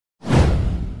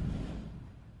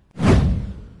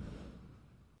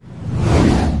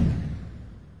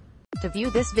To view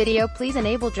this video, please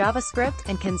enable JavaScript,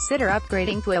 and consider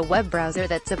upgrading to a web browser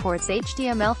that supports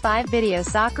HTML5. Video.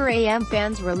 Soccer AM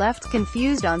fans were left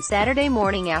confused on Saturday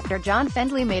morning after John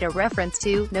Fendley made a reference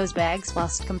to nosebags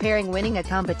whilst comparing winning a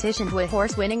competition to a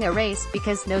horse winning a race,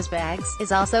 because nosebags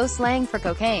is also slang for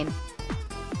cocaine.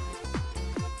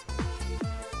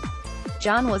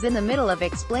 John was in the middle of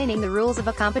explaining the rules of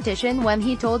a competition when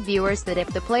he told viewers that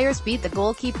if the players beat the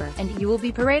goalkeeper, and you will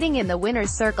be parading in the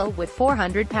winner's circle with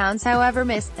 £400 however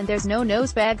missed, and there's no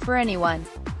nosebag for anyone.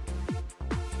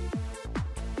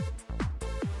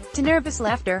 To nervous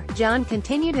laughter, John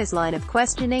continued his line of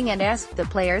questioning and asked the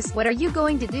players, "What are you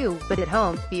going to do?" But at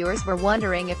home, viewers were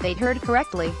wondering if they'd heard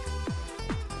correctly.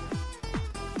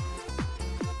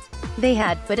 They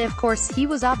had, but of course he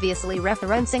was obviously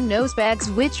referencing nosebags,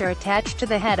 which are attached to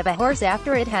the head of a horse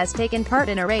after it has taken part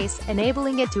in a race,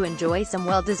 enabling it to enjoy some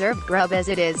well-deserved grub as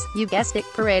it is, you guessed it,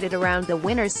 paraded around the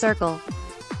winner's circle.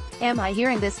 "Am I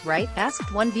hearing this right?"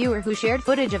 asked one viewer who shared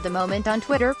footage of the moment on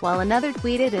Twitter, while another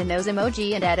tweeted a nose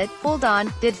emoji and added, "Hold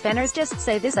on, did Fenners just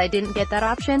say this? I didn't get that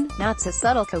option." "Not so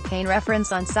subtle cocaine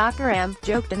reference on Soccer AM,"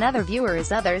 joked another viewer,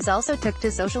 as others also took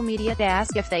to social media to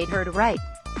ask if they'd heard right.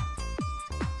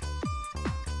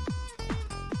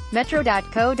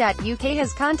 Metro.co.uk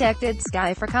has contacted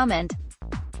Sky for comment.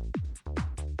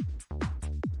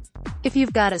 If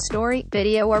you've got a story,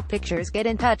 video or pictures, get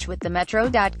in touch with the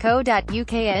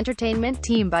Metro.co.uk entertainment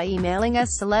team by emailing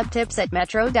us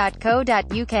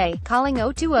celebtips@metro.co.uk, calling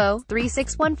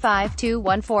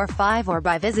 020-3615-2145, or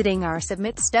by visiting our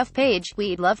Submit Stuff page.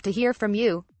 We'd love to hear from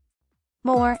you.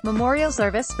 More memorial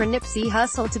service for Nipsey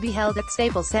Hussle to be held at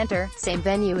Staples Center, same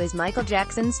venue as Michael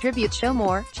Jackson's tribute show.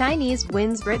 More Chinese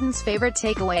wins Britain's favorite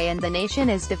takeaway, and the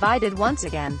nation is divided once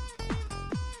again.